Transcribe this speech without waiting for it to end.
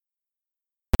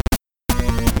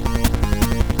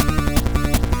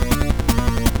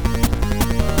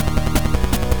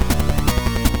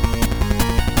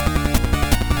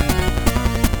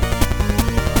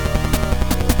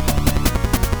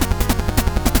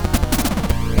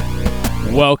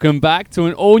Welcome back to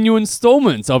an all-new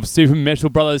installment of Super Metal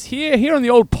Brothers here on the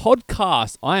old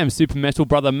podcast. I am Super Metal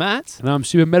Brother Matt. And I'm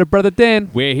Super Metal Brother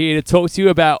Dan. We're here to talk to you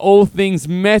about all things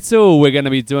metal. We're going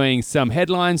to be doing some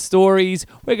headline stories.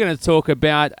 We're going to talk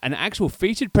about an actual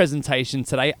featured presentation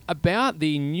today about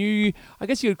the new, I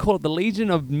guess you would call it the Legion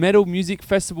of Metal Music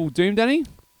Festival Doom, Danny?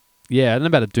 Yeah, I don't know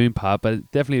about the Doom part, but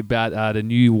definitely about the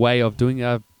new way of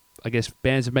doing I guess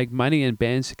bands that make money and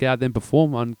bands to get out there and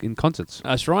perform in concerts.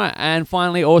 That's right. And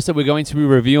finally, also, we're going to be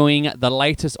reviewing the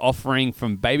latest offering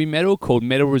from Baby Metal called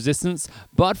Metal Resistance.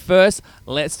 But first,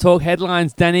 let's talk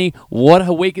headlines. Danny, what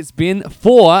a week it's been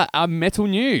for our metal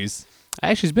news.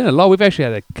 Actually, it's been a lot. We've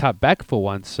actually had to cut back for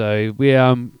once. So we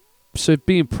so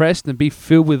be impressed and be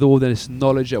filled with all this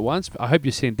knowledge at once. I hope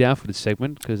you're sitting down for this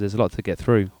segment because there's a lot to get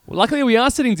through. Well, luckily, we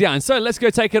are sitting down. So let's go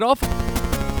take it off.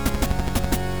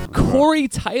 Corey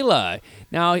Taylor.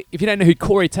 Now, if you don't know who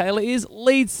Corey Taylor is,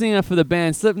 lead singer for the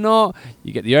band Slipknot.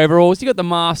 You get the overalls, you got the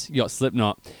mask, you got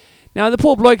Slipknot. Now, the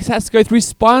poor bloke has to go through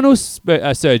spinal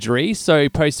surgery, so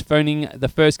postponing the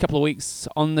first couple of weeks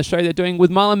on the show they're doing with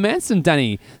Marlon Manson,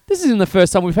 Danny. This isn't the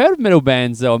first time we've heard of metal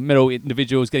bands or metal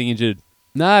individuals getting injured.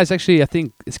 No, it's actually, I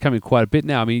think it's coming quite a bit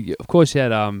now. I mean, of course, you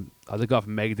had the guy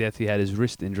from Megadeth, he had his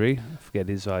wrist injury. I forget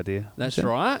his idea. That's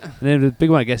right. And then the big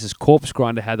one, I guess, is Corpse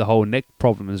Grinder had the whole neck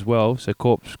problem as well. So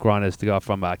Corpse Grinder is the guy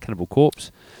from Cannibal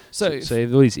Corpse. So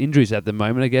all these injuries at the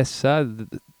moment, I guess, there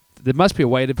must be a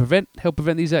way to help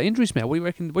prevent these injuries, man.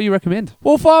 What do you recommend?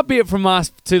 Well, far be it from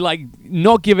us to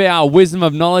not give our wisdom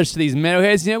of knowledge to these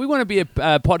metalheads. You know, we want to be a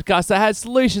podcast that has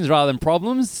solutions rather than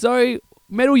problems. So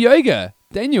metal yoga.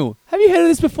 Daniel, have you heard of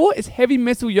this before? It's heavy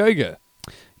metal yoga.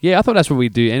 Yeah, I thought that's what we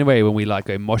do anyway when we go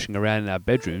moshing around in our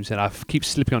bedrooms, and I keep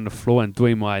slipping on the floor and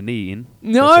doing my knee in.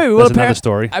 No, that's another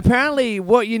story. Apparently,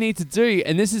 what you need to do,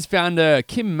 and this is founder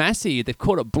Kim Massey, they've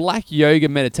called it Black Yoga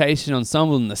Meditation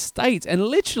Ensemble in the States, and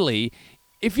literally,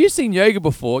 if you've seen yoga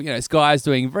before, you know, it's guys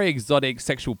doing very exotic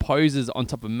sexual poses on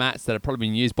top of mats that have probably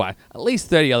been used by at least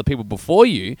 30 other people before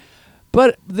you.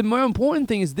 But the more important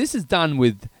thing is this is done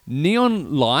with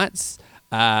neon lights,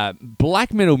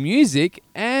 black metal music,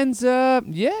 and a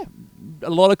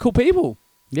lot of cool people.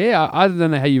 Yeah, I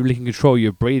don't know how you really can control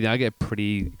your breathing. I get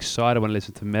pretty excited when I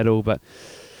listen to metal, but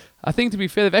I think, to be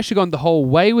fair, they've actually gone the whole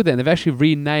way with it. And they've actually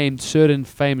renamed certain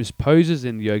famous poses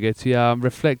in yoga to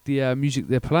reflect the music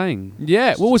they're playing.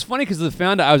 Yeah, well, it was funny because the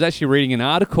founder, I was actually reading an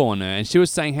article on her, and she was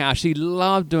saying how she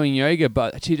loved doing yoga,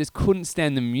 but she just couldn't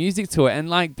stand the music to it.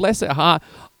 And bless her heart,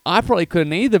 I probably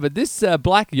couldn't either, but this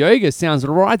black yoga sounds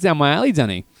right down my alley,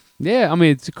 Danny. Yeah, I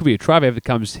mean, it could be a try if it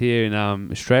comes here in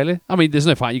Australia. I mean, there's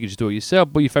no point. You can just do it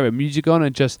yourself, put your favourite music on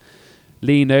and just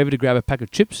lean over to grab a pack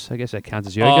of chips. I guess that counts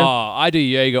as yoga. Oh, I do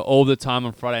yoga all the time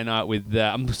on Friday night with...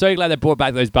 I'm so glad they brought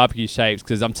back those barbecue shapes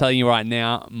because I'm telling you right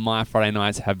now, my Friday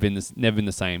nights have never been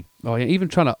the same. Oh, yeah, even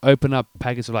trying to open up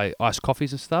packets of iced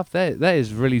coffees and stuff, that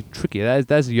is really tricky.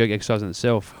 That's a yoga exercise in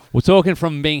itself. We're talking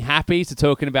from being happy to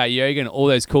talking about yoga and all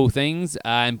those cool things.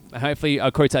 And hopefully,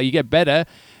 Corey Taylor, you get better.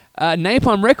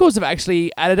 Napalm Records have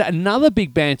actually added another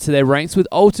big band to their ranks with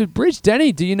Altered Bridge.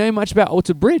 Danny, do you know much about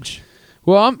Altered Bridge?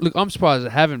 Well, I'm surprised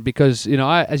I haven't because, you know,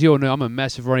 as you all know, I'm a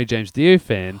massive Ronnie James Dio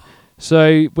fan.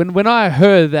 So when I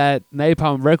heard that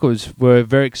Napalm Records were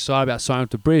very excited about signing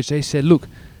Altered Bridge, they said, look,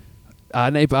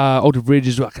 Altered Bridge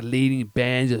is like a leading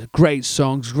band, great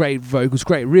songs, great vocals,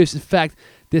 great riffs. In fact,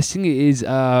 their singer is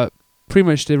pretty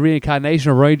much the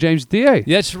reincarnation of Ronnie James Dio.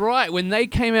 That's right. When they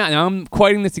came out, and I'm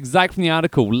quoting this exact from the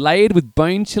article, layered with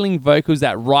bone-chilling vocals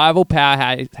that rival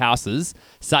powerhouses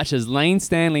such as Lane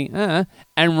Stanley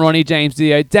and Ronnie James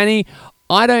Dio. Danny,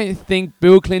 I don't think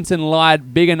Bill Clinton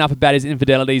lied big enough about his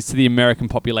infidelities to the American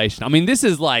population. I mean, this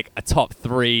is like a top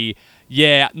 3.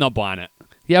 Yeah, not buying it.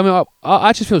 Yeah, I mean,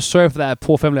 I just feel sorry for that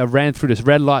poor family that ran through this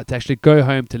red light to actually go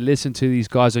home to listen to these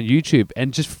guys on YouTube,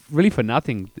 and just really for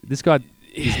nothing. This guy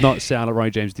does not sound like Ronnie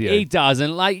James Dio. He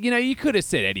doesn't. You could have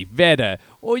said Eddie Vedder,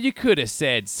 or you could have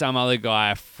said some other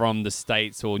guy from the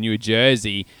States or New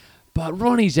Jersey, but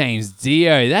Ronnie James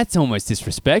Dio, that's almost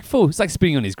disrespectful. It's like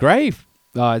spitting on his grave.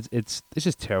 Oh, it's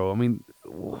just terrible. I mean,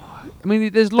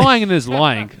 there's lying and there's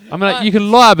lying. I mean, you can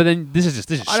lie, but then this is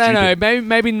stupid. I don't know.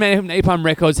 Maybe Napalm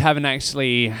Records haven't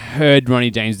actually heard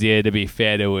Ronnie James Dio, to be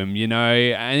fair to him, you know.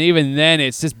 And even then,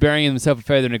 it's just burying himself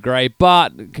further in a grave.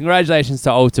 But congratulations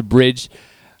to Altered Bridge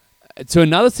to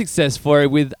another success story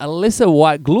with Alyssa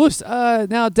White-Gluz.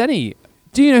 Now, Danny,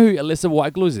 Do you know who Alyssa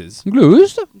White-Gluz is?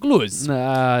 Gluz? Gluz.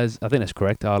 Nah, I think that's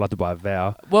correct. I'd like to buy a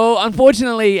vowel. Well,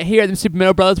 unfortunately, here at the Super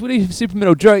Metal Brothers, we do super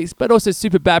metal jokes, but also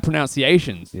super bad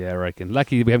pronunciations. Yeah, I reckon.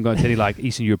 Lucky we haven't got into any like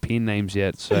Eastern European names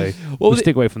yet, so Well, we'll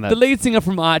stick away from that. The lead singer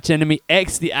from Arch Enemy,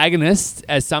 X the Agonist,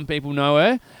 as some people know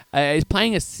her, is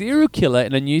playing a serial killer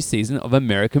in a new season of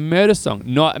American Murder Song,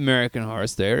 not American Horror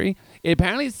Story.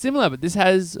 Apparently it's similar, but this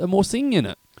has more singing in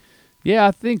it. Yeah,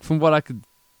 I think from what I could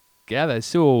gather, it's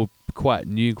still quite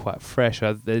new, quite fresh.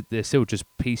 They're still just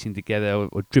piecing together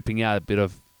or dripping out a bit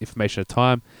of information at a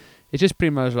time. It's just pretty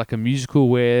much like a musical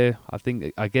where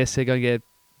I guess they're going to get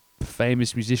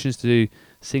famous musicians to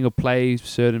sing or play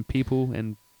certain people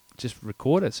and just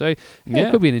record it. So yeah,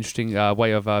 it could be an interesting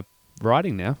way of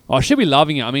writing now. Oh, she'll be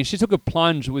loving it. I mean, she took a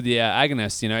plunge with the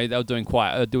Agonists. You know, they were doing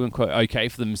quite okay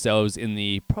for themselves in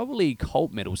the probably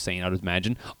cult metal scene, I'd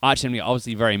imagine. Arch Enemy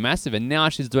obviously very massive, and now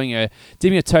she's dipping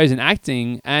her toes in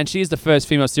acting, and she is the first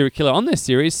female serial killer on this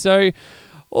series. So,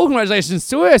 all congratulations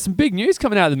to her. Some big news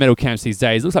coming out of the metal camps these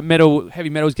days. Looks like heavy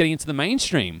metal is getting into the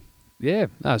mainstream. Yeah,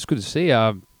 no, it's good to see.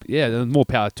 Yeah, more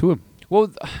power to them. Well,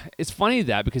 it's funny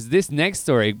that because this next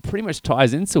story pretty much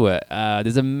ties into it.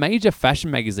 There's a major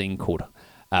fashion magazine called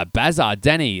Bazaar.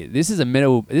 Danny, this is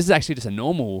actually just a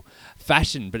normal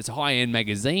fashion, but it's a high-end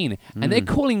magazine. And they're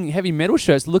calling heavy metal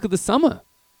shirts Look at the Summer.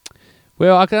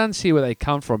 Well, I can see where they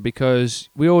come from because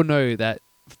we all know that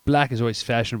black is always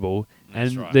fashionable.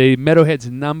 That's and right. the metalhead's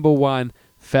number one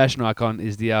fashion icon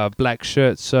is the black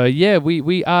shirt. So, yeah,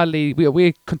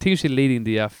 we're continuously leading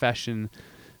the fashion,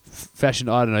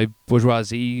 I don't know,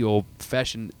 bourgeoisie or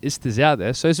fashionistas out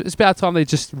there. So it's about time they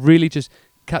just really just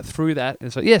cut through that.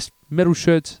 And so, yes, metal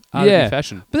shirts are the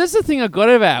fashion. But that's the thing I got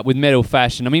about with metal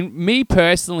fashion. I mean, me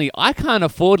personally, I can't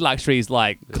afford luxuries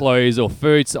like clothes or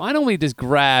food. So I normally just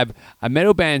grab a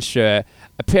metal band shirt,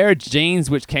 a pair of jeans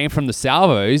which came from the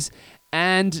Salvos,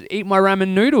 and eat my ramen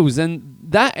noodles. And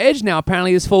that edge now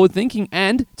apparently is forward thinking.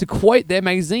 And to quote their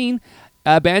magazine,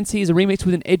 Band T is a remix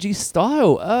with an edgy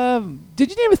style.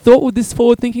 Did you ever thought with this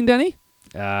forward thinking, Danny?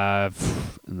 Nah.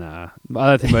 I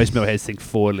don't think most metalheads think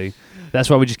forwardly. That's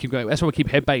why we just keep going. That's why we keep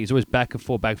headbanging. It's always back and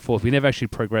forth, back and forth. We never actually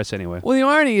progress anywhere. Well, the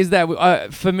irony is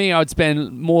that for me, I would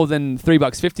spend more than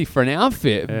 $3.50 for an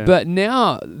outfit. Yeah. But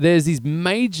now there's these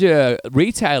major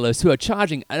retailers who are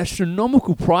charging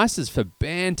astronomical prices for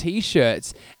band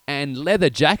T-shirts and leather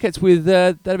jackets with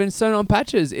that have been sewn on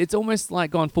patches. It's almost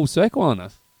like gone full circle on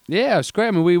us. Yeah, it's great.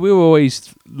 I mean, we were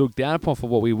always looked down upon for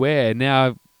what we wear.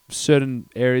 Now, certain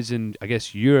areas in, I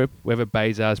guess, Europe, wherever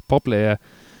Bazaar is popular,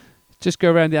 just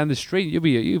go around down the street. You'll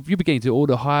be getting to all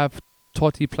the high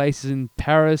totty places in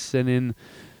Paris and in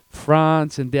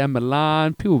France and down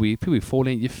Milan. People be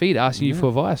falling at your feet asking you for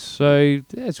advice. So, yeah,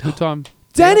 it's a good time.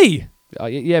 Danny!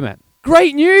 Yeah, man.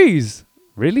 Great news!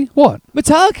 Really? What?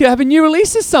 Metallica have a new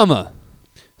release this summer.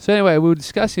 So, anyway, we were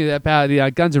discussing about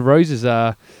the Guns N' Roses.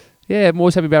 Yeah, I'm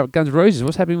always happy about Guns N' Roses.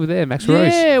 What's happening with them, Axl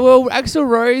Rose? Yeah, well, Axl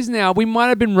Rose now, we might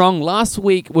have been wrong. Last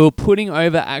week, we were putting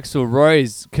over Axl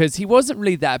Rose because he wasn't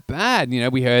really that bad. You know,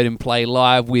 we heard him play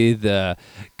live with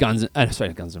Guns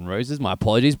N' Roses, my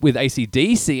apologies, with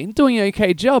AC/DC and doing an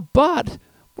okay job, but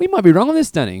we might be wrong on this,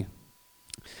 Danny.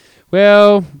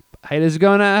 Well, haters are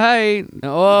going to hate.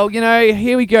 Oh, you know,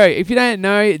 here we go. If you don't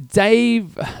know,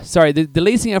 the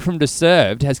lead singer from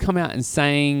Disturbed has come out and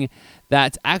saying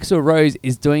that Axl Rose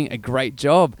is doing a great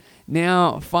job.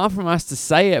 Now, far from us to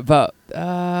say it, but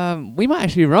we might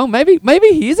actually be wrong. Maybe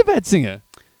he is a bad singer.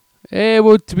 Yeah,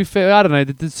 well, to be fair, I don't know.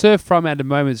 The Surf From at the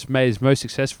moment has made his most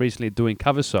success recently doing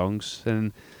cover songs,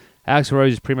 and Axl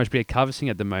Rose is pretty much being a cover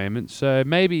singer at the moment. So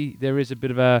maybe there is a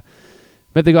bit of a...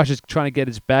 Maybe the guy's just trying to get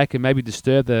his back and maybe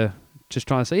Disturbed just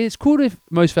trying to say, it's cool if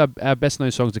most of our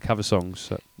best-known songs are cover songs.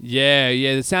 So. Yeah,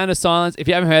 The Sound of Silence. If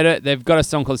you haven't heard it, they've got a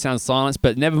song called The Sound of Silence,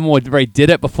 but Nevermore did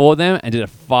it before them and did a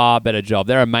far better job.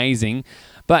 They're amazing.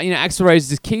 But, you know, Axl Rose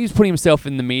just keeps putting himself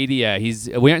in the media.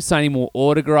 We don't sign any more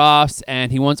autographs,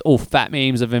 and he wants all fat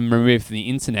memes of him removed from the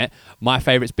internet. My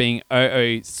favorites being,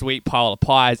 oh, sweet pile of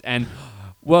pies, and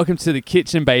welcome to the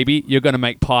kitchen, baby. You're going to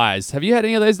make pies. Have you had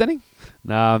any of those, Danny?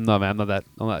 No, I'm not, man. I'm not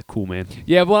that cool, man.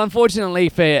 Yeah, well, unfortunately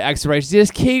for Axl Rose, he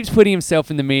just keeps putting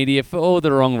himself in the media for all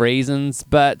the wrong reasons.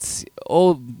 But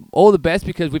all the best,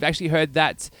 because we've actually heard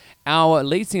that our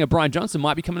lead singer Brian Johnson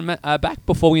might be coming back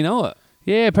before we know it.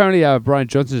 Yeah, apparently Brian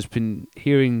Johnson has been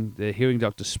hearing the hearing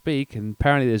doctor speak, and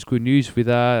apparently there's good news with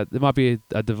there might be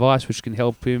a device which can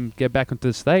help him get back onto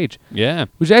the stage. Yeah,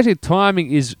 which actually timing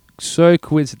is so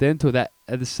coincidental that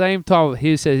at the same time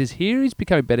he says his hearing's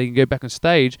becoming better, he can go back on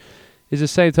stage. Is the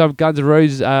same time Guns N'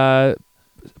 Roses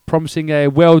promising a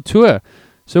world tour.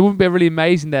 So it wouldn't be really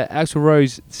amazing that Axl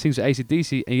Rose sings for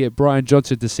AC/DC and you get Brian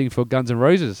Johnson to sing for Guns N'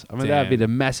 Roses? I mean, that would be the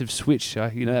massive switch.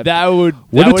 That would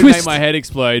make my head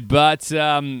explode. But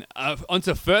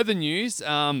onto further news.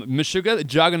 Meshuggah, the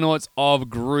juggernauts of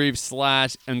groove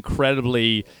 /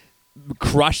 incredibly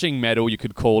crushing metal, you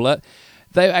could call it.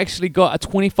 They've actually got a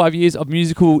 25 years of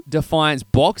musical defiance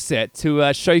box set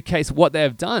to showcase what they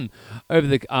have done over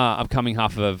the upcoming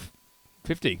half of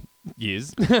 50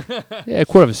 years. Yeah, a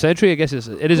quarter of a century. I guess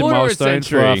it is a milestone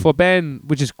for a band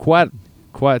which is quite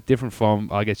different from,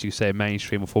 I guess you could say,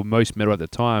 mainstream, or for most metal at the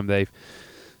time. They've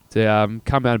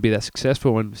come out and be that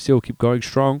successful and still keep going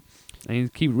strong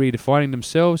and keep redefining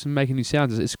themselves and making new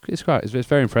sounds. It's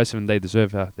very impressive, and they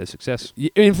deserve their success.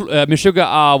 Meshuggah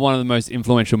are one of the most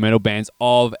influential metal bands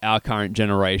of our current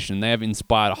generation. They have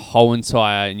inspired a whole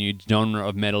entire new genre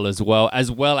of metal as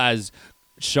well as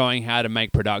showing how to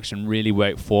make production really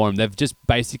work for them. They've just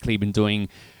basically been doing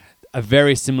a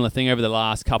very similar thing over the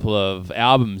last couple of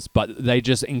albums, but they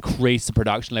just increase the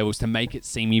production levels to make it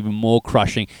seem even more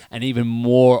crushing and even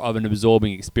more of an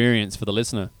absorbing experience for the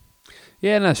listener.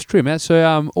 Yeah, no, that's true, man.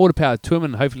 So all the power to them,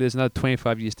 and hopefully there's another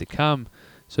 25 years to come.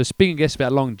 So speaking, I guess,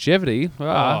 about longevity.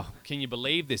 Can you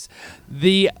believe this?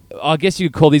 I guess you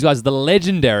could call these guys the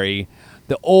legendary,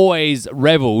 the always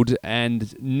reveled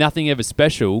and nothing ever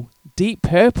special, Deep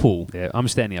Purple. Yeah, I'm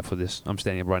standing up for this. I'm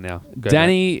standing up right now. Go,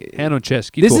 Danny, mate. Hand on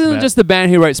chest. This isn't just the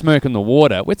band who wrote Smoke on the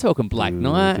Water. We're talking Black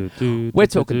Knight. We're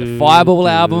talking the Fireball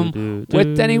album.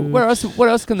 Danny, what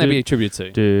else can they be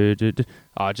attributed to?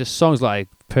 Just songs like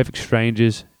Perfect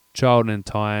Strangers, Child in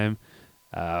Time,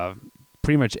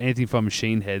 pretty much anything from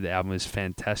Machine Head. The album is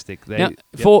fantastic. I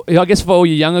guess for all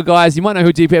you younger guys, you might know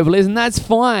who Deep Purple is, and that's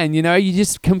fine. You know, you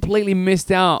just completely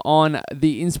missed out on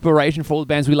the inspiration for all the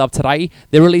bands we love today.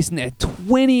 They're releasing their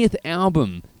 20th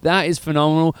album. That is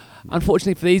phenomenal.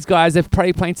 Unfortunately for these guys, they've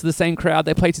probably played to the same crowd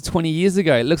they played to 20 years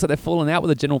ago. It looks like they've fallen out with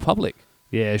the general public.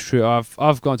 Yeah, it's true.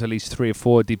 I've gone to at least 3 or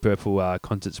 4 Deep Purple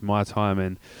concerts in my time,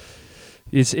 and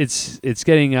it's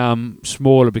getting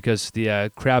smaller because the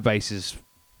crowd base is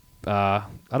I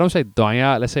don't say dying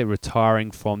out, let's say retiring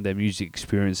from their music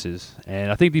experiences.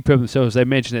 And I think Deep Purple themselves, they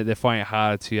mentioned that they're finding it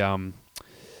hard to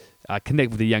connect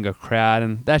with the younger crowd,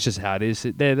 and that's just how it is.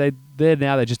 They're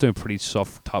just doing pretty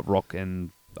soft type rock,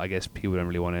 and I guess people don't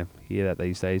really want to hear that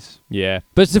these days. Yeah.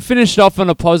 But to finish off on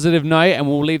a positive note, and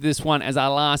we'll leave this one as our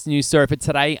last news story for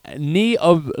today, Knee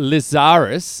of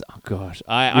Lazarus. Oh, gosh.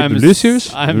 I'm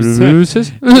Lucius? Yeah,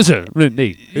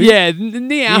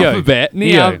 Knee Alphabet.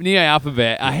 Neo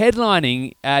Alphabet are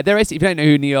headlining. They're actually, if you don't know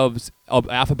who Knee of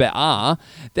Alphabet are,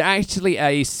 they're actually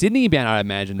a Sydney band, I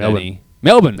imagine.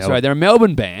 Melbourne. Sorry, they're a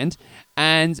Melbourne band.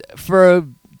 And for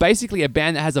basically a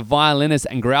band that has a violinist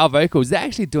and growl vocals, they're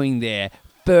actually doing their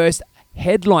first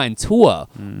headline tour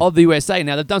of the USA.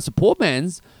 Now, they've done support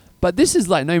bands, but this is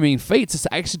like no mean feat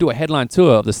to actually do a headline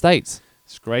tour of the States.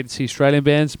 It's great to see Australian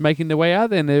bands making their way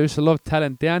out there, and there's a lot of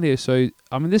talent down here. So,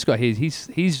 I mean, this guy here,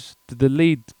 he's the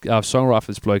lead songwriter for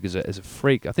this bloke is a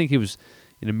freak. I think he was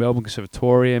in the Melbourne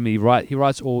Conservatorium. He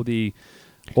writes all the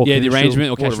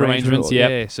orchestral arrangements.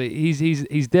 Yeah, so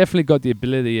he's definitely got the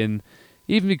ability, and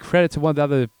even be credit to one of the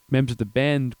other members of the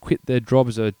band, quit their job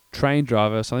as a train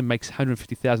driver, something makes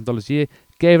 $150,000 a year,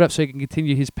 gave it up so he can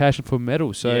continue his passion for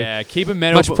metal. So yeah, keep it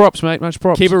metal. Much props, mate. Much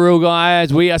props. Keep it real,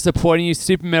 guys. We are supporting you.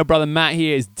 Super Metal Brother Matt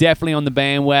here is definitely on the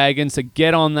bandwagon, so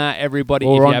get on that, everybody.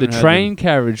 Or if on the train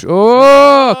carriage.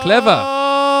 Oh,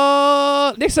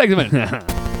 clever. Next segment.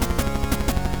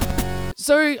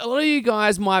 So, a lot of you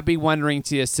guys might be wondering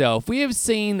to yourself, we have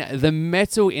seen the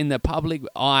metal in the public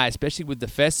eye, especially with the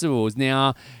festivals,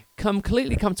 now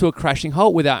completely come to a crashing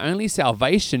halt, with our only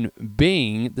salvation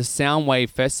being the Soundwave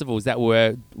festivals that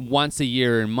were once a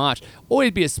year in March.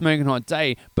 Always be a smoking hot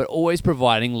day, but always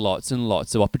providing lots and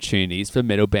lots of opportunities for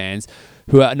metal bands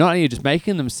who are not only just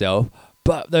making themselves,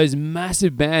 but those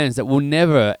massive bands that we're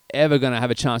never, ever going to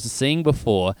have a chance of seeing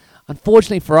before.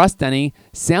 Unfortunately for us, Danny,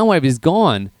 Soundwave is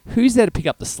gone. Who's there to pick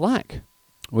up the slack?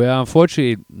 Well,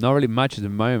 unfortunately, not really much at the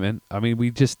moment. I mean, we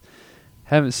just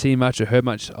haven't seen much or heard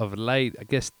much of it late. I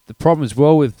guess the problem as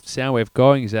well with Soundwave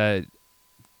going is that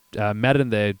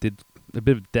Madden there did a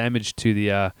bit of damage to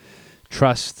the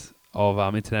trust of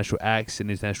international acts and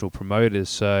international promoters.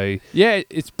 So yeah,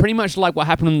 it's pretty much like what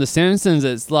happened on The Simpsons.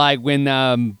 It's like when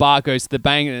Bart goes to the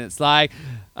bank and it's like,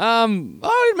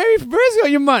 maybe Fabrice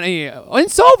got your money.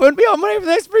 Insolvent, we got money for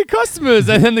the next 3 customers.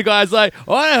 And then the guy's like,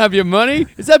 I don't have your money.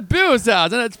 It's at Bill's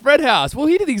house and it's Fred's house. Well,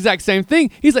 he did the exact same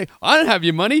thing. He's like, I don't have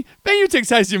your money. Benutix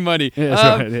has your money. Yeah, that's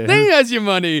right, yeah. Then he has your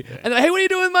money. And like, hey, what are you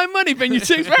doing with my money,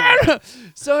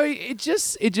 Benutix? So it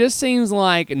just seems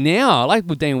like now, like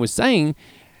what Dan was saying,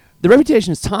 the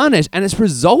reputation is tarnished, and it's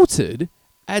resulted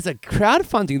as a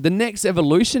crowdfunding, the next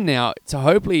evolution now to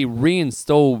hopefully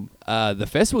reinstall the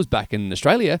festivals back in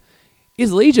Australia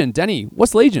is Legion. Danny,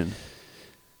 what's Legion?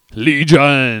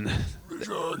 Legion,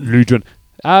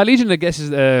 I guess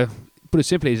is put it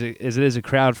simply, is it is a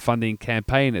crowdfunding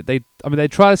campaign. They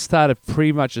tried to start it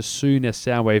pretty much as soon as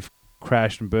Soundwave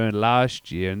crashed and burned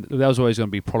last year, and that was always going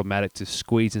to be problematic to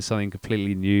squeeze in something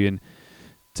completely new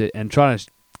and trying to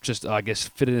just, I guess,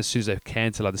 fit in as soon as they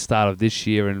can to like the start of this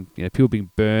year, and people being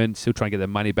burned, still trying to get their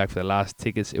money back for their last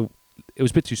tickets. It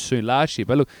was a bit too soon last year,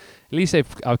 but look, at least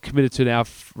they've committed to now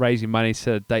raising money,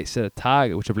 set a date, set a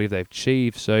target, which I believe they've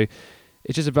achieved. So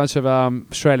it's just a bunch of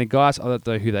Australian guys. I don't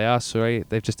know who they are. Sorry,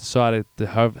 they've just decided to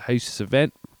host this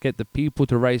event, get the people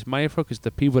to raise money for it, because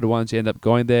the people are the ones who end up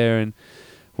going there and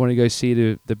want to go see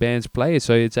the bands play.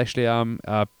 So it's actually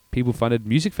people-funded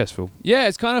music festival. Yeah,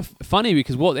 it's kind of funny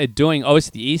because what they're doing,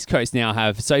 obviously the East Coast now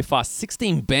have so far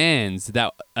 16 bands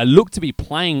that look to be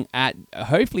playing at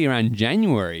hopefully around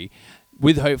January,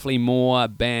 with hopefully more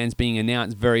bands being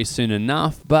announced very soon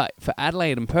enough. But for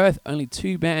Adelaide and Perth, only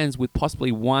 2 bands with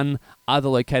possibly one other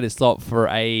located slot for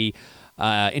a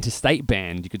interstate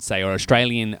band, you could say, or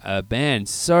Australian band.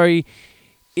 So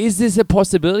is this a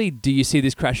possibility? Do you see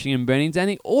this crashing and burning,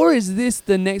 Danny? Or is this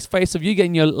the next face of you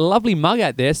getting your lovely mug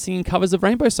out there singing covers of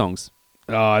Rainbow songs?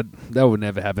 Oh, that would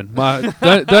never happen.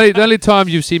 The only time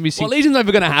you've seen me sing... Well, Legion's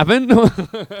never going to happen.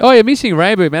 Oh, yeah, me singing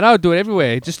Rainbow, man. I would do it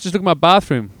everywhere. Just look at my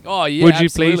bathroom. Oh, yeah, would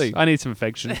absolutely. You please? I need some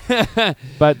affection.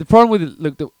 But the problem with it,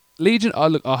 look, the Legion,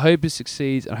 I hope it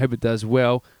succeeds. I hope it does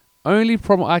well. Only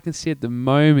problem I can see at the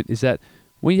moment is that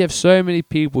when you have so many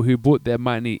people who put their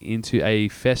money into a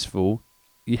festival,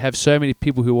 you have so many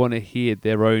people who want to hear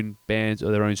their own bands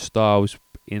or their own styles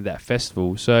in that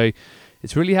festival. So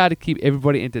it's really hard to keep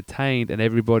everybody entertained and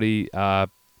everybody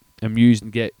amused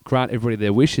and grant everybody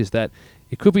their wishes. That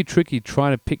it could be tricky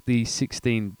trying to pick the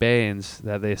 16 bands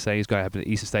that they're saying is going to happen in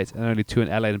the Eastern States and only 2 in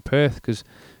Adelaide and Perth, because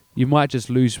you might just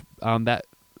lose that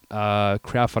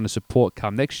crowdfunding support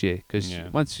come next year. Because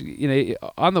once,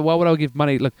 why would I give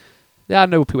money? Look, there are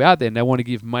no people out there and they want to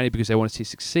give money because they want to see it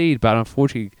succeed, but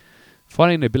unfortunately,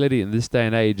 finding an ability in this day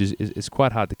and age is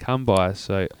quite hard to come by.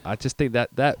 So I just think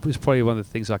that was probably one of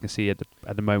the things I can see at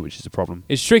the moment, which is a problem.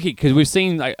 It's tricky because we've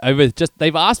seen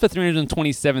they've asked for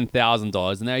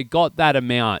 $327,000 and they got that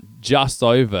amount just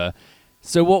over.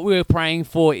 So what we're praying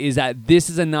for is that this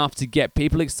is enough to get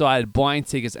people excited, buying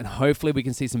tickets, and hopefully we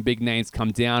can see some big names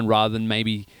come down rather than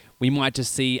maybe we might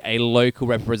just see a local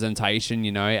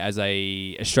representation, as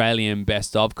a Australian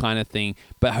best of kind of thing.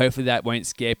 But hopefully that won't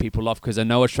scare people off, because I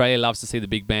know Australia loves to see the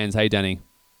big bands. Hey, Danny?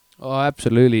 Oh,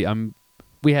 absolutely.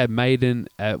 We had Maiden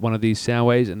at one of these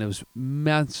Soundwaves, and there was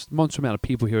monster amount of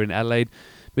people here in Adelaide.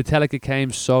 Metallica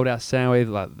came, sold out Soundwave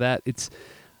like that. It's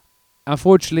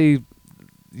unfortunately,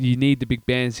 you need the big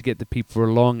bands to get the people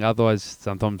along. Otherwise,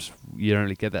 sometimes you don't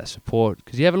really get that support,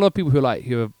 because you have a lot of people who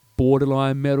are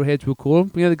borderline metalheads, we'll call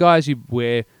them. The guys who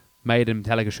wear Maiden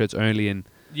Metallica shirts only, and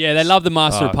they love the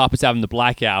Master of Puppets album, the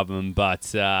Black Album, but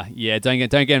don't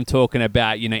get them talking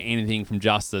about anything from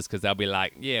Justice, because they'll be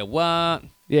like, yeah, what?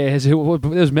 Yeah, there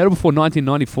was metal before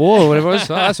 1994 or whatever it was.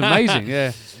 Oh, that's amazing.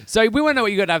 Yeah. So we want to know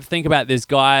what you got to have to think about this,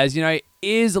 guys.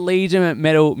 Is Legion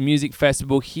Metal Music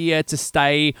Festival here to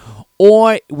stay,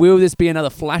 or will this be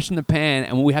another flash in the pan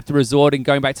and will we have to resort in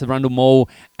going back to the Rundle Mall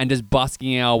and just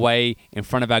busking our way in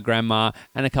front of our grandma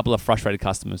and a couple of frustrated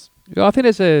customers? I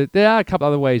think there are a couple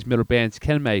other ways metal bands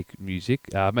can make music,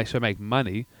 make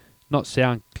money, not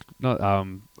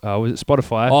was it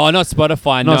Spotify? Oh, not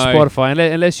Spotify, not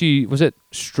Spotify. Unless you,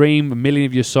 stream 1 million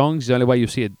of your songs, the only way you'll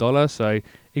see $1. So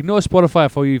ignore Spotify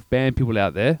for you band people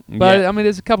out there. But,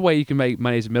 there's a couple ways you can make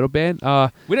money as a metal band.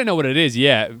 We don't know what it is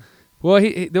yet. Well,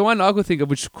 the one I could think of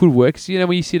which could work is,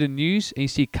 when you see the news and you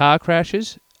see car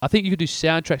crashes, I think you could do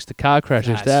soundtracks to car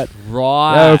crashes. That's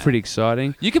right. That would be pretty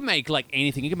exciting. You can make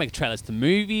anything. You can make trailers to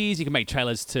movies. You can make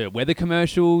trailers to weather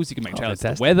commercials. You can make trailers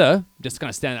to weather. Just kind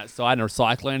of stand outside in a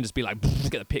recycler and just be like,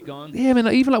 get the pit going. Yeah,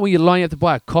 even when you're lining up to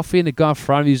buy a coffee and the guy in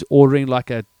front of you is ordering like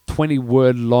a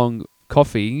 20-word long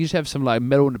coffee, you just have some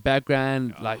metal in the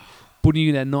background, putting you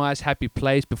in that nice, happy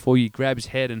place before you grab his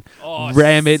head and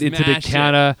ram it into the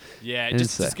counter. Yeah,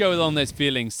 just go along those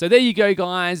feelings. So there you go,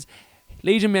 guys.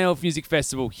 Legion Metal Music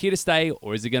Festival, here to stay,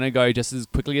 or is it going to go just as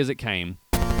quickly as it came?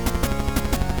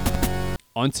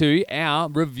 On to our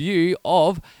review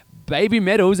of Baby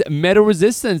Metal's Metal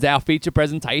Resistance, our feature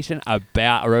presentation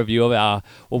about a review of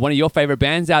one of your favorite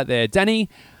bands out there. Danny,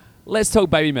 let's talk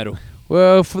Baby Metal.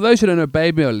 Well, for those who don't know what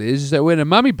baby metal is that when a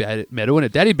mummy metal and a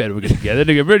daddy metal get together,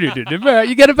 they go,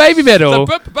 you get a baby metal.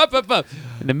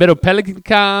 And the metal pelican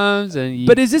comes.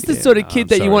 But is this the sort of kid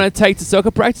that you want to take to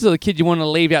soccer practice, or the kid you want to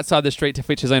leave outside the street to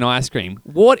fetch his own ice cream?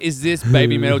 What is this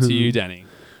baby metal to you, Danny?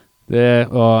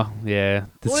 Yeah, yeah.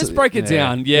 Well, let's break it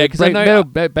down. Yeah, because I know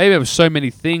baby metal so many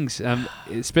things,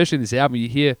 especially in this album. You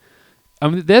hear,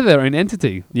 they're their own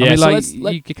entity. Yeah,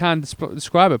 you can't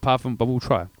describe it apart from, but we'll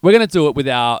try. We're going to do it with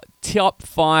our top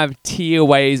 5 tier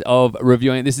ways of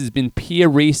reviewing it. This has been peer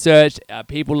research.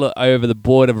 People over the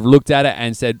board have looked at it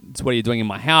and said, what are you doing in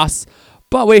my house?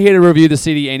 But we're here to review the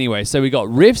CD anyway. So we got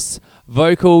riffs,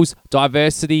 vocals,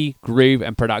 diversity, groove,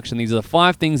 and production. These are the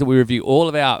 5 things that we review all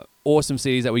of our awesome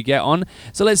CDs that we get on.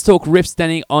 So let's talk riffs,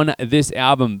 Danny, on this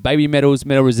album. Baby Metals,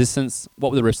 Metal Resistance.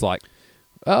 What were the riffs like?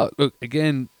 Oh, look,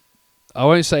 again, I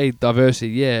won't say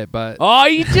diversity, but... Oh,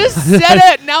 you just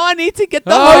said it! Now I need to get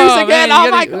the hose again! Man,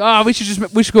 oh, my God! We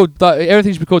should call...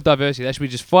 everything should be called diversity. That should be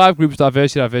just 5 groups,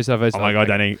 diversity. Oh, my God,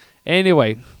 Danny.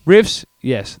 Anyway, riffs,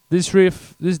 yes.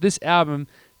 This album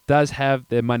does have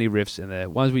their money riffs in there.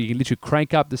 Ones where you can literally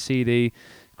crank up the CD,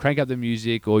 crank up the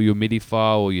music, or your MIDI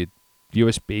file, or your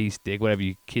USB stick, whatever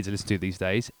you kids listen to these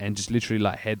days, and just literally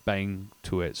like headbang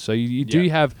to it. So you do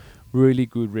have really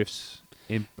good riffs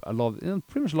in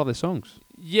pretty much a lot of their songs.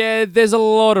 Yeah, there's a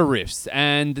lot of riffs,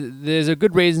 and there's a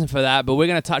good reason for that, but we're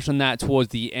going to touch on that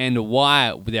towards the end,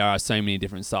 why there are so many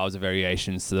different styles of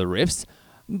variations to the riffs.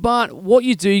 But what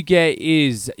you do get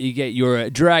is you get your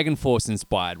Dragon Force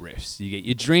inspired riffs. You get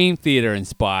your Dream Theater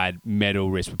inspired metal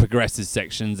riffs with progressive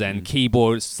sections and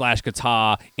keyboard /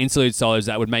 guitar interlude solos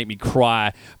that would make me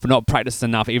cry for not practicing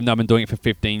enough, even though I've been doing it for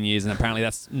 15 years and apparently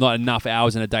that's not enough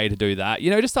hours in a day to do that.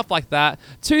 You know, just stuff like that.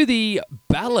 To the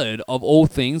ballad of all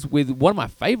things with one of my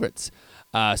favorites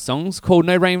songs called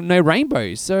No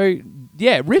Rainbow. So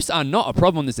yeah, riffs are not a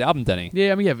problem on this album, Danny.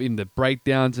 Yeah, I mean, you have even the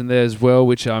breakdowns in there as well,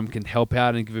 which can help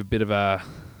out and give a bit of a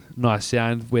nice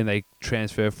sound when they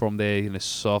transfer from their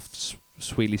soft,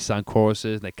 sweetly sung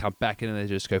choruses and they come back in and they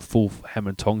just go full hammer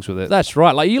and tongs with it. That's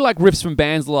right. Like you like riffs from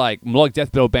bands like melodic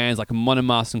death metal bands like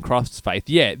Monomask and Crossfaith.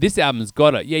 Yeah, this album's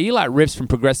got it. Yeah, you like riffs from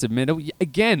progressive metal.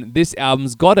 Again, this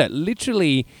album's got it.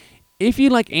 Literally, if you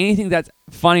like anything that's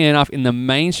funny enough in the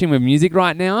mainstream of music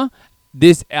right now,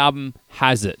 this album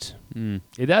has it.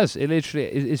 It does. It literally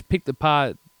is picked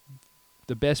apart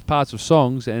the best parts of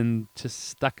songs and just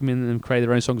stuck them in and created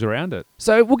their own songs around it.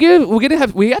 So we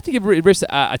have to give riffs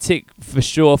a tick for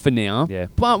sure for now. Yeah.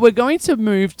 But we're going to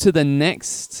move to the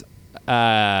next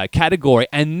category,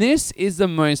 and this is the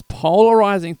most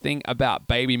polarizing thing about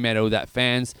baby metal that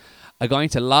fans are going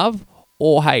to love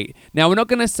or hate. Now, we're not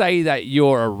going to say that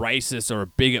you're a racist or a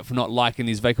bigot for not liking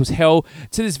these vocals. Hell,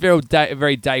 to this very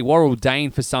day, we're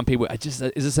ordained for some people. Is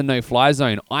this a no-fly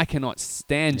zone? I cannot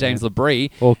stand James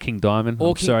LaBrie. Or King Diamond.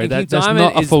 That's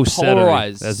not a falsetto.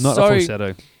 That's not a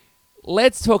falsetto.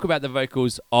 Let's talk about the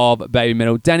vocals of baby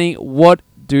metal. Danny, what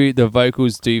do the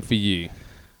vocals do for you?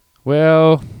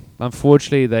 Well,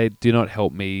 unfortunately, they do not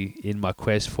help me in my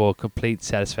quest for complete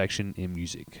satisfaction in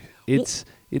music.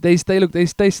 They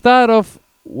start off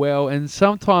well, and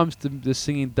sometimes the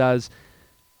singing does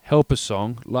help a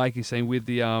song, like you're saying with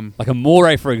the like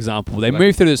Amore, for example. They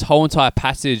move through this whole entire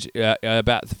passage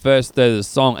about the first third of the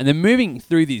song, and they're moving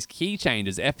through these key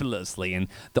changes effortlessly, and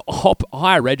the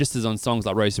higher registers on songs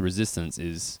like Rose of Resistance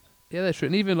is... Yeah, that's true.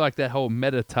 And even like that whole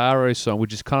Metataro song,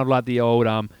 which is kind of like the old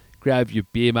grab your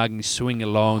beer mug and swing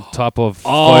along type of...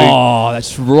 Oh,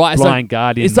 that's right. Blind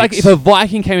Guardian It's like if a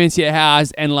Viking came into your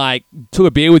house and like took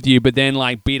a beer with you, but then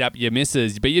like beat up your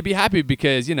missus, but you'd be happy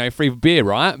because, free beer,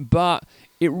 right? But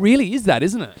it really is that,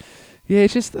 isn't it? Yeah,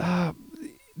 it's just the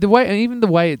way, and even the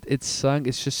way it's sung,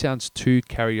 it just sounds too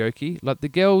karaoke. Like the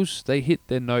girls, they hit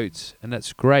their notes and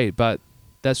that's great, but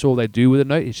that's all they do with a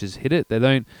note is just hit it. They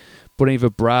don't put any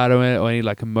vibrato in it or any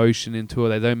like emotion into it.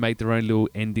 They don't make their own little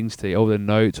endings to all the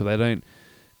notes, or they don't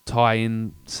tie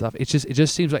in stuff. It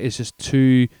just seems like it's just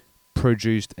too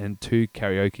produced and too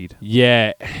karaoke'd.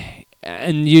 Yeah.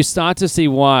 And you start to see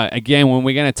why, again, when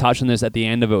we're going to touch on this at the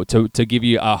end of it, to give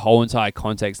you a whole entire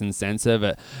context and sense of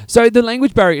it. So the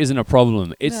language barrier isn't a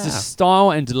problem. It's the style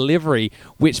and delivery,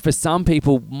 which for some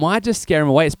people might just scare them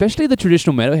away, especially the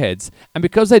traditional metalheads. And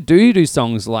because they do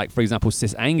songs like, for example,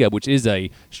 Sis Anger, which is a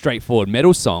straightforward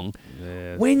metal song,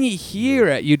 when you hear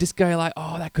it, you just go like,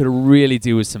 oh, that could really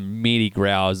do with some meaty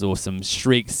growls or some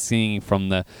shrieks singing from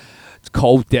the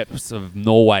cold depths of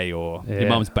Norway or your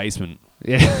mum's basement.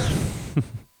 Yeah.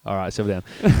 All right, settle down.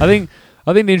 I think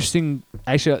the interesting,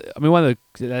 actually, I mean, one of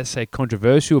the, let's say,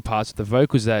 controversial parts of the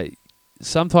vocals is that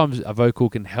sometimes a vocal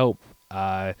can help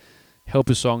a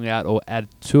song out or add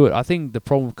to it. I think the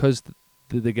problem, because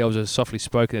the girls are softly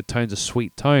spoken, the tone's a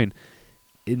sweet tone.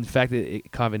 In fact,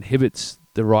 it kind of inhibits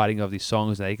the writing of these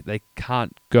songs. They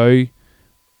can't go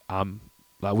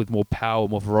like with more power,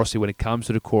 more ferocity when it comes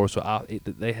to the chorus. Or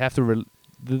they have to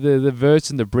the verse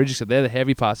and the bridges, so they're the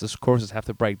heavy parts. The choruses have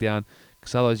to break down,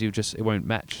 because otherwise it won't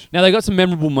match. Now they got some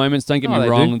memorable moments. Don't get me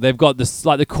wrong. Do. They've got this,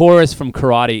 like the chorus from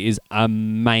Karate is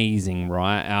amazing,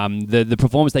 right? The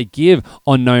performance they give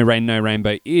on No Rain, No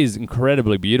Rainbow is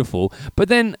incredibly beautiful. But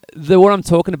then what I'm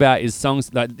talking about is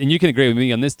songs like, and you can agree with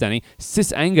me on this, Danny.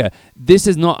 Sis Anger. This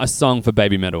is not a song for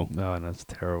baby metal. Oh, no, it's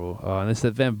terrible. Oh, and it's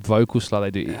that vocal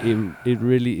slide they do. It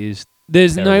really is.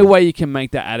 There's terrible. no way you can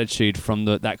make that attitude from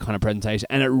that kind of presentation,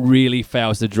 and it really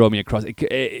fails to draw me across.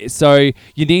 So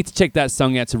you need to check that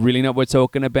song out to really know what we're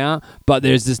talking about, but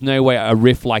there's just no way a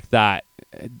riff like that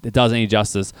it does any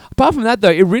justice. Apart from that, though,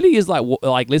 it really is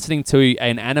like listening to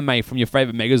an anime from your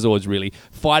favorite Megazords, really,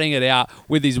 fighting it out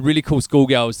with these really cool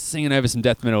schoolgirls singing over some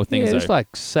death metal things. Yeah, it's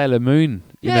like Sailor Moon,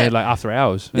 like After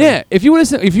Hours. Yeah, if you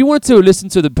wanted to listen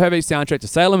to the perfect soundtrack to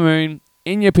Sailor Moon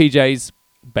in your PJs,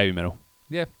 baby metal.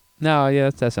 Yeah. No, yeah,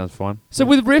 that sounds fine. So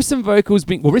with riffs and vocals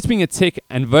riffs being a tick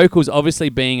and vocals obviously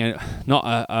being not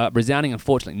a resounding,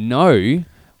 unfortunately, no.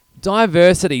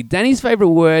 Diversity. Danny's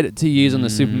favourite word to use on the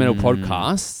Super Metal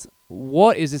podcast.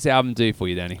 What does this album do for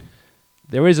you, Danny?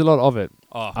 There is a lot of it.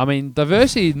 Oh. I mean,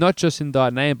 diversity, not just in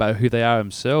their name, but who they are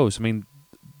themselves. I mean,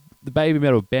 the Baby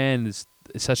Metal band is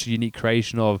such a unique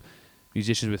creation of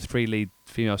musicians with 3 lead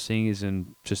female singers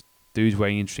and just dudes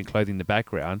wearing interesting clothing in the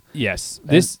background. Yes.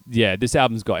 This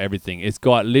album's got everything. It's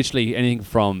got literally anything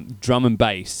from drum and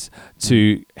bass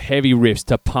to heavy riffs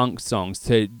to punk songs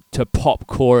to pop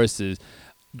choruses.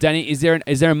 Danny, is there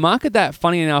a market that,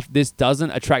 funny enough, this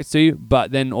doesn't attract to,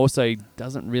 but then also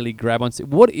doesn't really grab onto?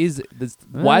 What is this?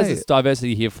 Why is this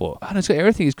diversity here for? It's got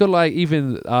everything. It's got like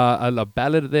even a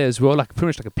ballad there as well, like pretty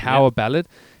much like a power ballad.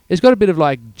 It's got a bit of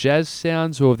like jazz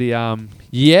sounds or the I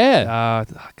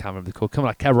can't remember the call. Kind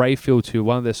of like cabaret feel to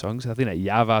one of their songs. I think that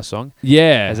Yava song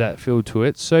has that feel to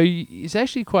it. So it's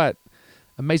actually quite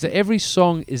amazing. Every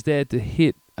song is there to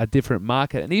hit a different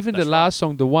market, and even the last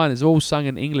song, the one, is all sung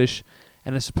in English.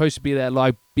 And it's supposed to be that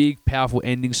like big, powerful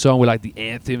ending song with like the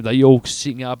anthem that you all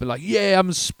sing up and like, yeah, I'm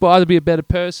inspired to be a better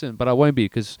person, but I won't be,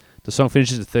 because the song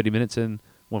finishes at 30 minutes and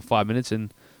 5 minutes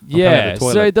and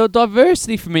so the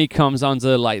diversity for me comes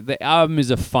under like the album is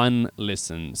a fun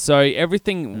listen. So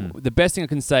everything, the best thing I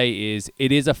can say is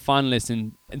it is a fun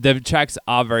listen. The tracks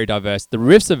are very diverse. The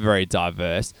riffs are very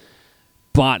diverse.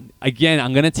 But again,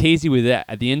 I'm going to tease you with that.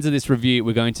 At the end of this review,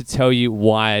 we're going to tell you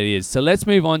why it is. So let's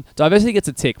move on. Diversity gets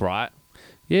a tick, right?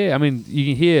 Yeah, I mean, you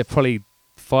can hear probably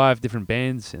 5 different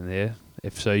bands in there.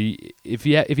 If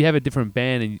you have a different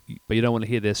band but you don't want to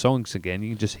hear their songs again,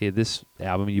 you can just hear this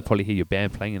album and you probably hear your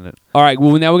band playing in it. All right,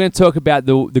 well, now we're going to talk about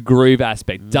the groove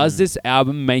aspect. Does this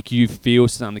album make you feel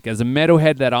something? As a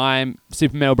metalhead that I'm,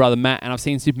 Super Metal Brother Matt, and I've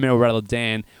seen Super Metal Brother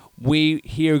Dan, we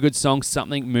hear a good song,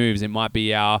 something moves. It might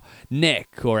be our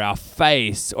neck or our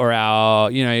face or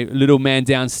our, little man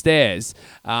downstairs.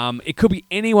 It could be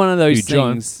any one of those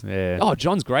things. Yeah. Oh,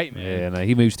 John's great, man. Yeah, no,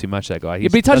 he moves too much, that guy.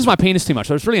 But he touches my penis too much,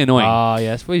 so it's really annoying. Oh,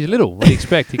 yes. Well, he's little. What do you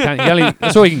expect?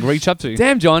 That's all he can reach up to.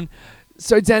 Damn, John.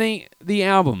 So, Danny, the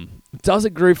album, does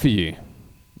it groove for you?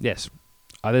 Yes.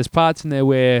 There's parts in there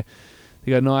where they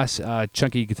got nice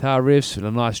chunky guitar riffs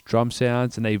and nice drum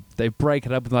sounds, and they break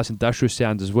it up with nice industrial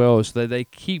sounds as well. So they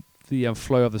keep the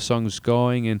flow of the songs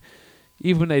going, and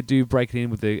even when they do break it in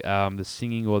with the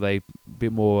singing or they a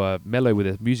bit more mellow with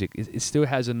the music, it still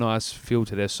has a nice feel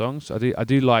to their songs. I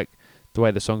do like the way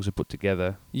the songs are put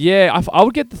together. Yeah, I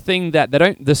would get the thing that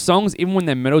the songs, even when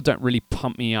they're metal, don't really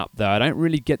pump me up though. I don't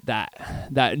really get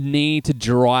that need to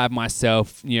drive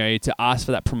myself, to ask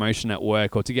for that promotion at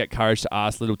work or to get courage to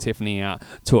ask little Tiffany out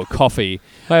to a coffee.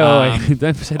 Wait,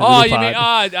 don't say the you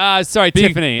mean, sorry,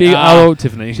 Tiffany. Big old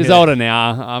Tiffany. She's older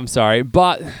now, I'm sorry.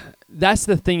 But that's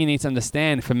the thing you need to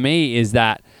understand for me is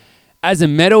that as a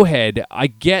metalhead, I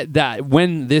get that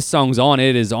when this song's on,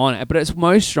 it is on, but it's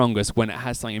most strongest when it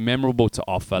has something memorable to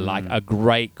offer, like a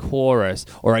great chorus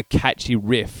or a catchy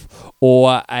riff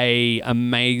or a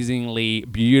amazingly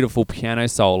beautiful piano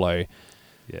solo.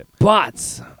 Yeah.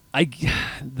 But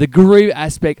the groove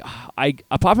aspect, apart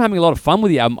from having a lot of fun with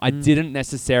the album, I didn't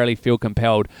necessarily feel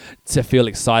compelled to feel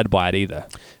excited by it either.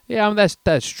 Yeah, I mean,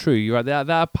 that's true. You're right.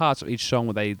 There are parts of each song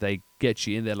where they get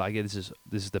you in there, like, yeah, this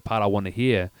is the part I want to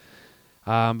hear.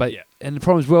 And the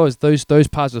problem as well is those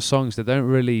parts of the songs that don't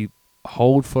really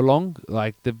hold for long.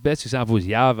 Like the best example is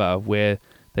Yava, where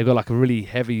they've got like a really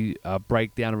heavy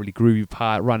breakdown, a really groovy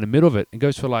part right in the middle of it. It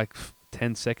goes for like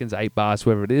 10 seconds, 8 bars,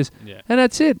 whatever it is, and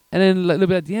that's it. And then a little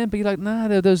bit at the end, but you're like, nah,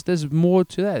 there's more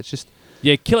to that. It's just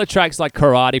Yeah, killer tracks like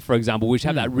Karate, for example, which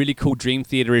have that really cool Dream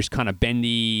Theater-ish kind of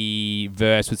bendy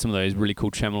verse with some of those really cool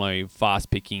tremolo,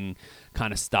 fast-picking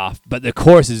kind of stuff. But the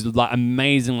chorus is like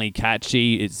amazingly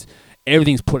catchy.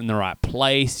 Everything's put in the right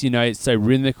place. It's so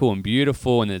rhythmical and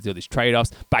beautiful, and there's all these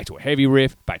trade-offs. Back to a heavy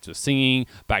riff, back to singing,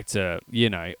 back to,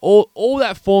 all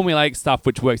that formulaic stuff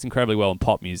which works incredibly well in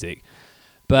pop music.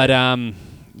 But,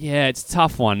 yeah, it's a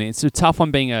tough one. It's a tough one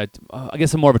being I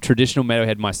guess I'm more of a traditional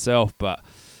metalhead myself, but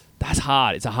that's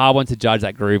hard. It's a hard one to judge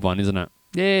that groove on, isn't it?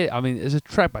 Yeah, I mean, it's a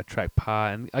track-by-track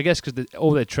part, and I guess because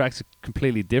all their tracks are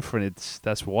completely different,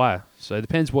 that's why. So it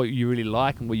depends what you really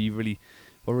like and what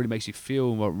really makes you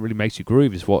feel and what really makes you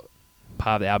groove is what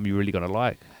part of the album you're really going to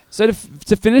like. So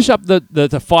to finish up the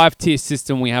 5-tier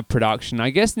system, we have production. I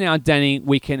guess now, Danny,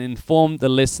 we can inform the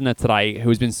listener today who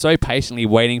has been so patiently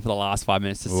waiting for the last 5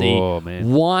 minutes to see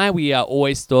why we are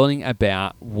always stalling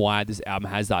about why this album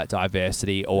has that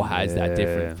diversity or has that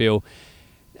different feel.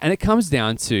 And it comes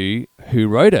down to who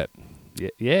wrote it.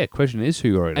 Yeah. Question is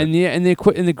who wrote it. And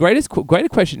the greater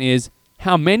question is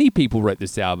how many people wrote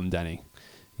this album, Danny?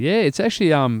 Yeah, it's actually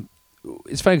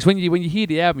it's funny because when you hear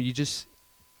the album,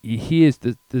 you hear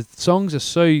the songs are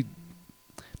so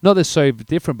not they're so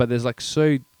different, but there's like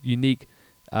so unique.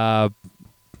 There's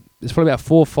probably about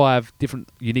 4 or 5 different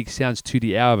unique sounds to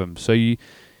the album. So you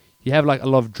have like a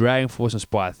lot of Dragon Force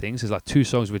inspired things. There's like 2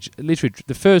 songs which literally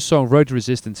the first song, Road to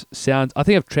Resistance, sounds. I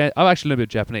think I've actually learned a bit of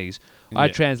Japanese. I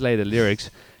translated the lyrics.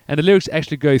 And the lyrics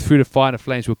actually go through the fire and the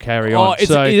flames will carry on. It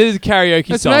is a karaoke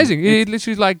song. It's amazing. It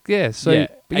literally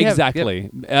Exactly.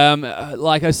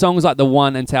 Like songs like The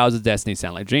One and Towers of Destiny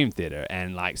sound like Dream Theater,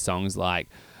 and like songs like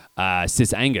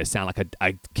Sis Anger sound like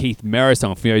a Keith Merrow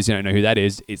song. For those who don't know who that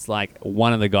is, it's like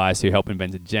one of the guys who helped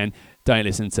invent Gen. Don't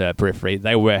listen to Periphery.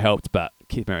 They were helped, but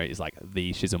Keith Merrow is like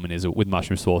the Shizzle and Izzle with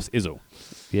Mushroom Sauce Izzle.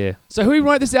 Yeah. So who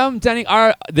wrote this album, Danny?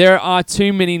 There are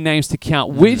too many names to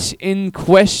count. Which in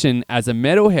question as a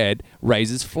metalhead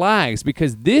raises flags,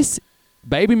 because this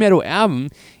baby metal album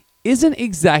isn't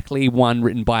exactly one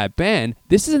written by a band.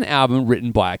 This is an album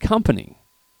written by a company.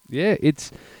 Yeah,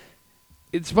 it's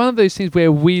one of those things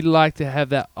where we like to have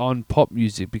that on pop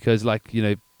music because, like,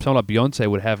 someone like Beyonce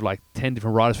would have like 10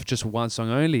 different writers for just one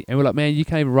song only. And we're like, man, you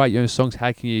can't even write your own songs.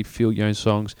 How can you feel your own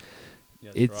songs?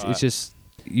 It's just,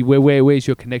 where's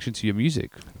your connection to your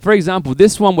music? For example,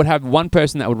 this one would have one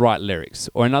person that would write lyrics,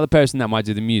 or another person that might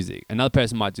do the music. Another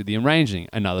person might do the arranging.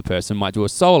 Another person might do a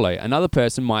solo. Another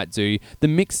person might do the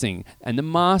mixing and the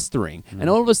mastering. And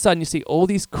all of a sudden you see all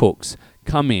these cooks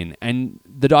come in, and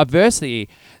the diversity,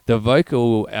 the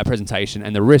vocal presentation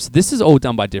and the riffs, this is all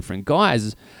done by different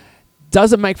guys.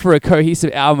 Does it make for a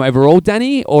cohesive album overall,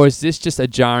 Danny, or is this just a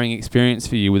jarring experience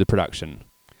for you with the production?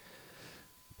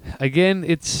 Again,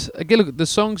 look, the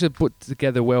songs are put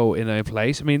together well in their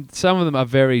place. I mean, some of them are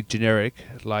very generic,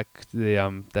 like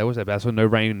there was that ballad, No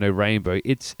Rain, No Rainbow.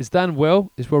 It's done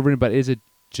well, it's well written, but it is a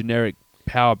generic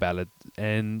power ballad.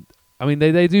 And I mean,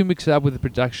 they do mix it up with the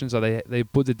production, so they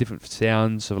put the different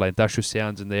sounds of like industrial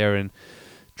sounds in there and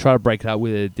try to break it up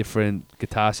with the different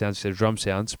guitar sounds instead of drum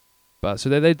sounds. But so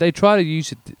they try to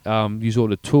use all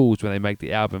the tools when they make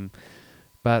the album,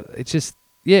 but it's just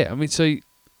I mean, so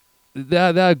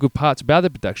there are good parts about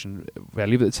the production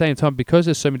value, but at the same time, because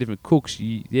there's so many different cooks,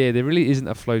 there really isn't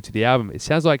a flow to the album. It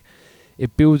sounds like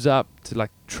it builds up to like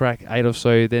track 8 or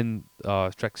so, then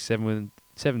track 7.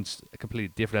 7's completely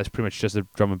different. That's pretty much just a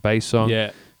drum and bass song.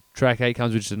 Yeah. Track 8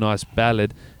 comes with just a nice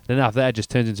ballad. Then after that, it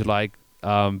just turns into like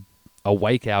a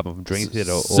Wake album from Dream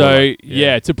Theater.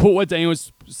 To put what Daniel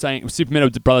was saying, Super Metal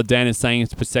Brother Dan is saying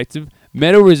into perspective,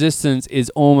 Metal Resistance is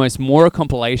almost more a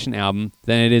compilation album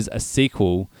than it is a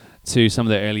sequel to some of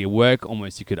their earlier work,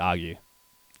 almost you could argue.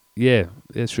 Yeah,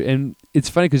 that's true. And it's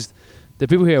funny because the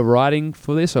people who are writing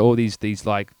for this are all these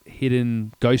like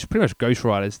hidden pretty much ghost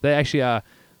writers. They actually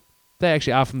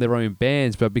are from their own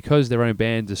bands, but because their own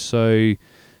bands are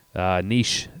so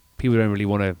niche, people don't really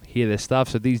want to hear their stuff.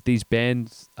 So these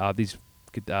bands, these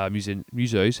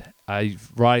musos are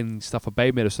writing stuff for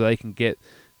baby metal so they can get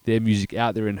their music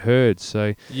out there and heard.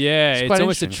 So it's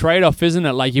almost a trade-off, isn't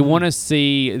it? Like you want to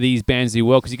see these bands do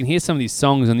well because you can hear some of these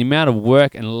songs and the amount of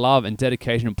work and love and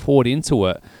dedication poured into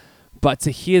it. But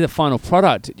to hear the final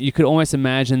product, you could almost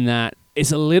imagine that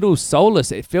it's a little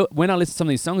soulless. It felt when I listened to some of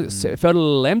these songs, it felt a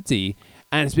little empty,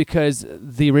 and it's because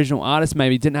the original artist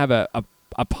maybe didn't have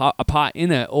a part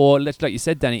in it, or like you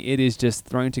said, Danny, it is just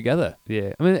thrown together.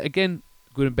 Yeah, I mean, again,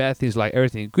 good and bad things like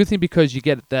everything. Good thing because you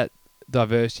get that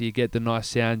diversity, you get the nice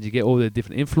sounds, you get all the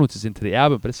different influences into the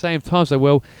album. But at the same time,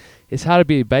 it's hard to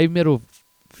be a baby metal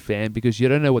fan because you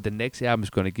don't know what the next album is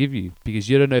going to give you, because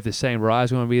you don't know if the same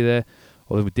writer's going to be there,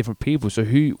 or with different people. So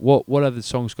what are the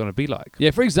songs going to be like?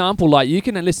 Yeah, for example, like you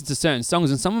can listen to certain songs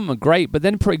and some of them are great, but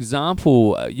then, for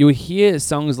example, you'll hear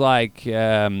songs like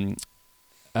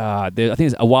I think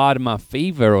it's Award My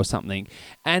Fever or something,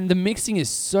 and the mixing is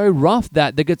so rough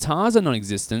that the guitars are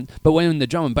non-existent, but when the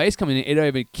drum and bass come in, it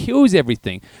over kills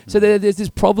everything. So there's this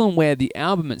problem where the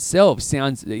album itself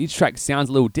each track sounds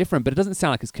a little different, but it doesn't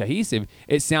sound like it's cohesive.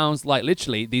 It sounds like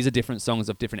literally these are different songs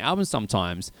of different albums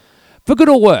sometimes. For good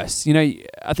or worse,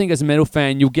 I think as a metal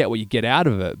fan, you'll get what you get out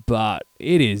of it, but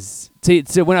it is...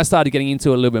 So when I started getting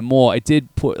into it a little bit more, it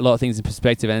did put a lot of things in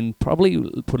perspective and probably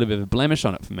put a bit of a blemish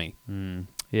on it for me.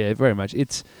 Yeah, very much. I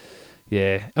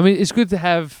mean, it's good to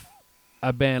have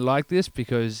a band like this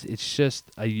because it's just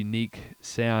a unique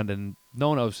sound and no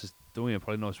one else is doing it.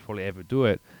 No one else will probably ever do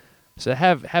it. So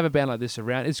have a band like this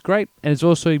around. It's great, and it's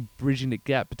also bridging the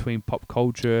gap between pop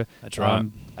culture, that's right,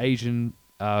 Asian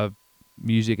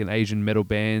music and Asian metal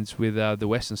bands with the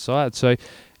Western side. So,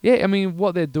 yeah, I mean,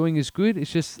 what they're doing is good.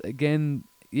 It's just, again,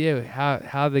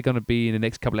 how they're going to be in the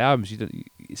next couple of albums.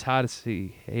 It's hard to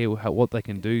see what they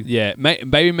can do. Yeah,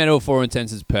 Baby Metal, for all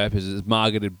intents and purposes, is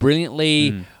marketed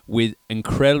brilliantly with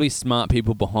incredibly smart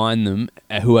people behind them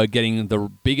who are getting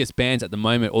the biggest bands at the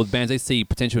moment, or the bands they see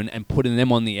potential in, and putting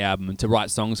them on the album to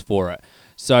write songs for it.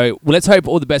 So let's hope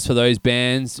all the best for those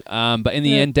bands. But in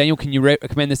the end, Daniel, can you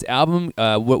recommend this album?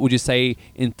 What would you say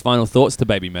in final thoughts to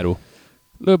Baby Metal?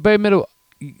 Look, Baby Metal,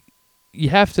 you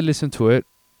have to listen to it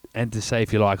and to say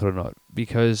if you like it or not.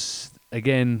 Because,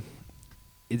 again,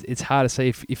 it's hard to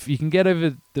say. If you can get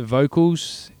over the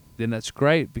vocals, then that's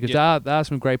great. Because there are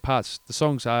some great parts. The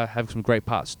songs have some great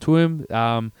parts to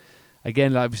them.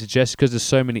 Again, like we suggest, because there's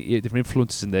so many different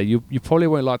influences in there, you probably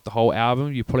won't like the whole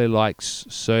album. You probably like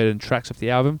certain tracks of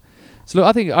the album. So look,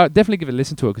 I think I'll definitely give it a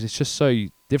listen to it because it's just so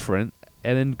different,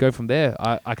 and then go from there.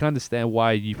 I can understand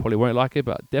why you probably won't like it,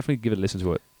 but definitely give it a listen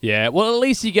to it. Yeah, well, at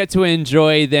least you get to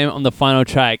enjoy them on the final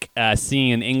track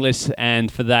singing in English,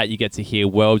 and for that you get to hear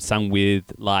World sung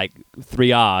with like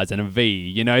 3 R's and a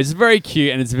V. It's very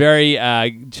cute and it's very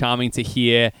charming to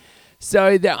hear.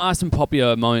 So there are some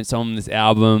popular moments on this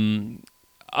album.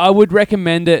 I would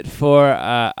recommend it for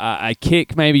a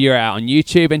kick. Maybe you're out on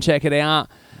YouTube and check it out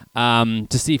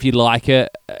to see if you like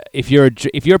it. If you're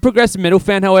a progressive metal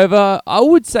fan, however, I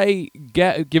would say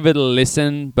give it a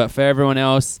listen. But for everyone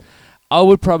else, I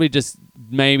would probably just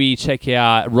maybe check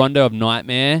out Rondo of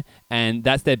Nightmare, and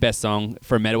that's their best song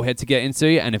for a metalhead to get into.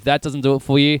 And if that doesn't do it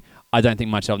for you, I don't think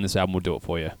much else on this album will do it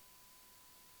for you.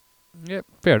 Yep,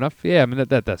 fair enough. Yeah, I mean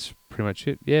that's pretty much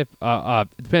it. Yeah,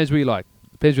 it depends what you like.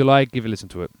 Depends what you like. Give a listen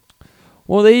to it.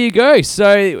 Well, there you go.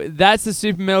 So that's the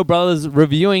Super Metal Brothers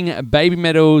reviewing Baby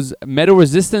Metal's Metal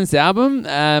Resistance album.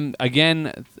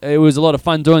 Again, it was a lot of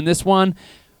fun doing this one.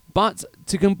 But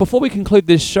before we conclude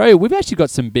this show, we've actually got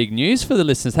some big news for the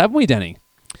listeners, haven't we, Danny?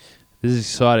 This is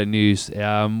exciting news.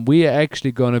 We are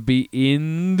actually going to be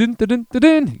in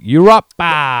Europe.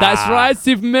 That's right.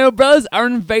 Super Metal Brothers are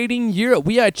invading Europe.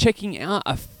 We are checking out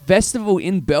a festival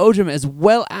in Belgium, as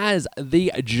well as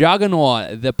the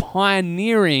juggernaut, the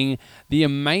pioneering, the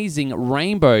amazing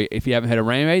Rainbow. If you haven't heard of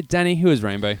Rainbow, Danny, who is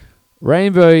Rainbow?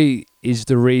 Rainbow is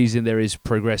the reason there is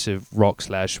progressive rock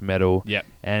 / metal. Yep.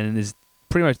 And is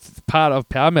pretty much part of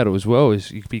power metal as well.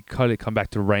 Is you could kind of come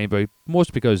back to Rainbow, more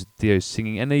because Dio's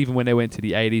singing, and even when they went to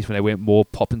the 80s, when they went more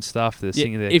pop and stuff, they're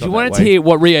singing there. If you wanted to hear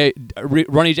what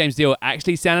Ronnie James Dio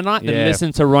actually sounded like, then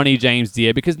listen to Ronnie James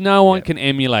Dio, because no one can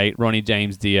emulate Ronnie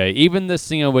James Dio. Even the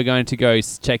singer we're going to go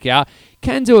check out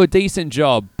can do a decent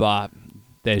job, but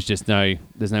there's no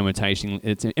imitation.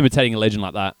 It's imitating a legend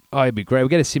like that. Oh, it'd be great. We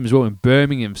get to see him as well in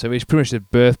Birmingham, so it's pretty much the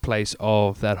birthplace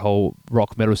of that whole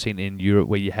rock metal scene in Europe,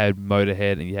 where you had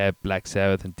Motorhead and you had Black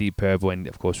Sabbath and Deep Purple and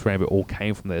of course Rainbow all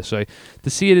came from there. So to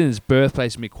see it in his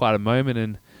birthplace would be quite a moment.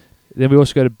 And then we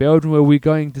also go to Belgium, where we're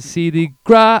going to see the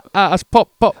Grass Pop.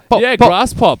 Yeah,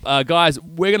 Grass Pop. Guys,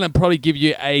 we're going to probably give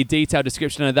you a detailed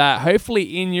description of that.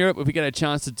 Hopefully in Europe, if we get a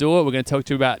chance to do it, we're going to talk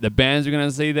to you about the bands we're going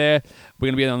to see there. We're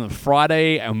going to be there on the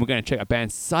Friday, and we're going to check out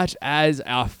bands such as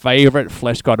our favorite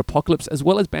Flesh God Apocalypse, as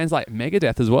well as bands like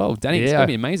Megadeth as well. Danny, it's going to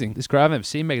be amazing. It's great. I've never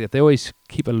seen Megadeth. They always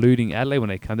keep eluding Adelaide when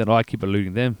they come down. I keep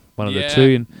eluding them, one of the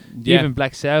two. And even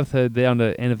Black Sabbath are there on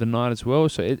the end of the night as well.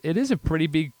 So it is a pretty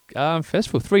big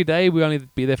festival. 3 day. We only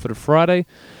be there for the Friday.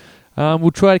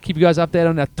 We'll try to keep you guys updated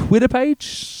on our Twitter page.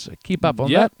 So keep up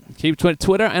on that. Keep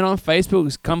Twitter and on Facebook.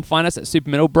 Just come find us at Super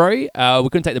Metal Bro. We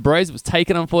couldn't take the bros. It was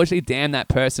taken, unfortunately. Damn that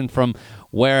person from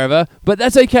wherever. But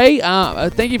that's okay.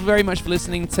 Thank you very much for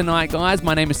listening tonight, guys.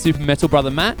 My name is Super Metal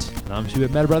Brother Matt. And I'm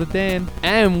Super Metal Brother Dan.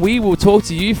 And we will talk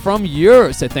to you from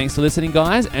Europe. So thanks for listening,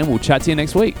 guys. And we'll chat to you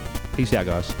next week. Peace out,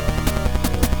 guys.